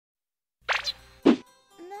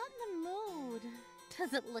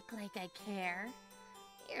Doesn't look like I care.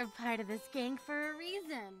 You're part of this gang for a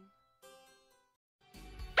reason.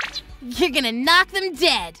 You're gonna knock them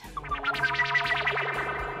dead!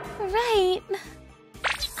 Right.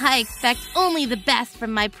 I expect only the best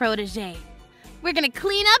from my protege. We're gonna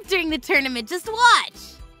clean up during the tournament, just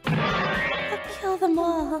watch! I'll kill them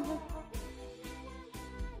all.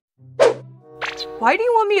 Why do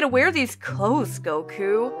you want me to wear these clothes,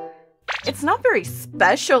 Goku? It's not very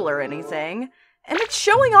special or anything, and it's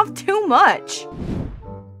showing off too much.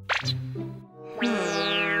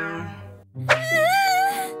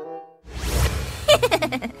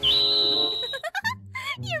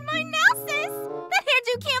 You're mine now, sis! That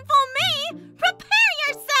hairdo can't fool me! Prepare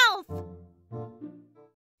yourself!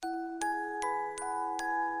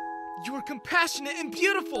 You are compassionate and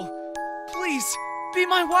beautiful! Please, be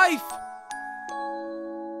my wife!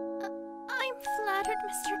 I'm flattered,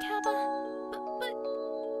 Mr. Kappa, but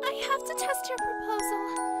I have to test your proposal.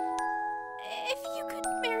 If you could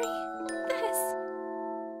marry this...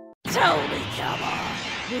 Tell me, Kappa,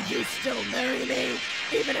 would you still marry me,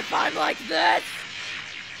 even if I'm like this?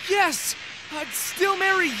 Yes! I'd still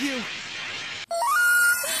marry you!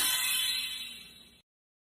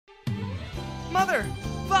 Mother!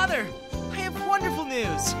 Father! I have wonderful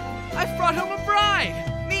news! I've brought home a bride!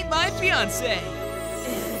 Meet my fiancé!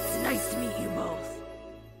 It's nice to meet you both.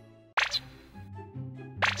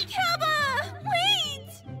 Kappa! Wait!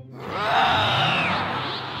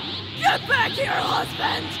 Get back here,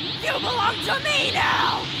 husband! You belong to me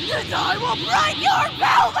now! And I will break your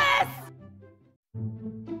pelvis!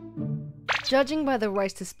 Judging by the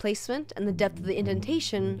rice displacement and the depth of the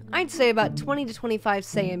indentation, I'd say about 20 to 25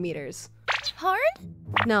 Saiyan meters. Hard?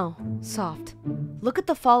 No, soft. Look at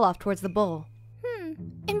the fall off towards the bowl.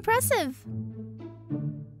 Impressive.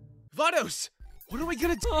 Vados! What are we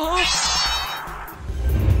gonna do? Oh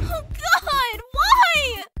God,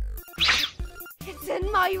 why? It's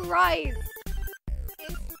in my rice!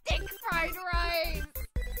 It's thick fried rice!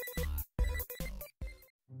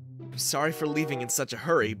 I'm sorry for leaving in such a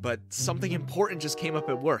hurry, but something important just came up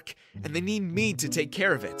at work, and they need me to take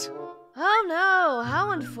care of it. Oh no,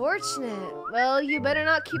 how unfortunate. Well, you better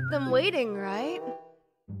not keep them waiting, right?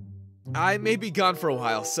 I may be gone for a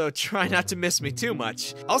while, so try not to miss me too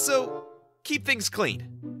much. Also, keep things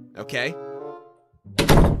clean, okay?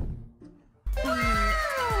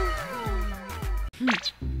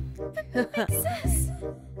 Sis,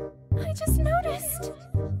 I just noticed.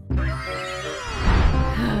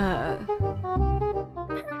 Her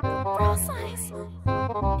bra size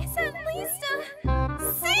is at least a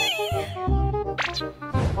C!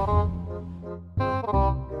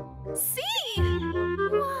 C!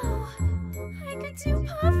 Wow, I could do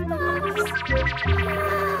puff puffs.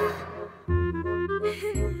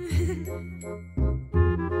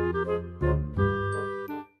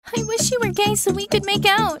 I wish you were gay so we could make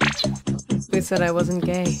out. Who said I wasn't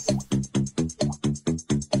gay?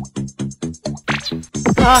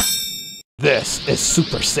 Ah! This is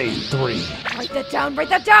Super Saiyan 3. Write that down, write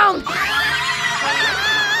that down!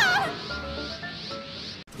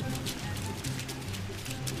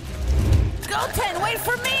 Goten, wait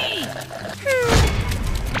for me!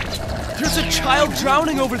 There's a child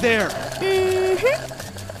drowning over there!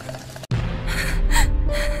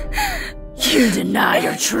 You deny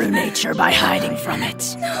your true nature by hiding from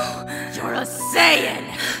it. No. You're a Saiyan,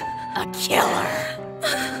 a killer,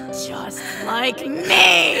 just like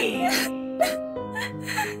me!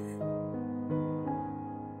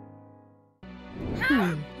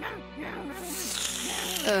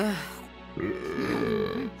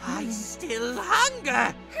 I still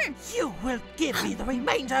hunger! You will give me the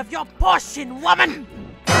remainder of your portion, woman!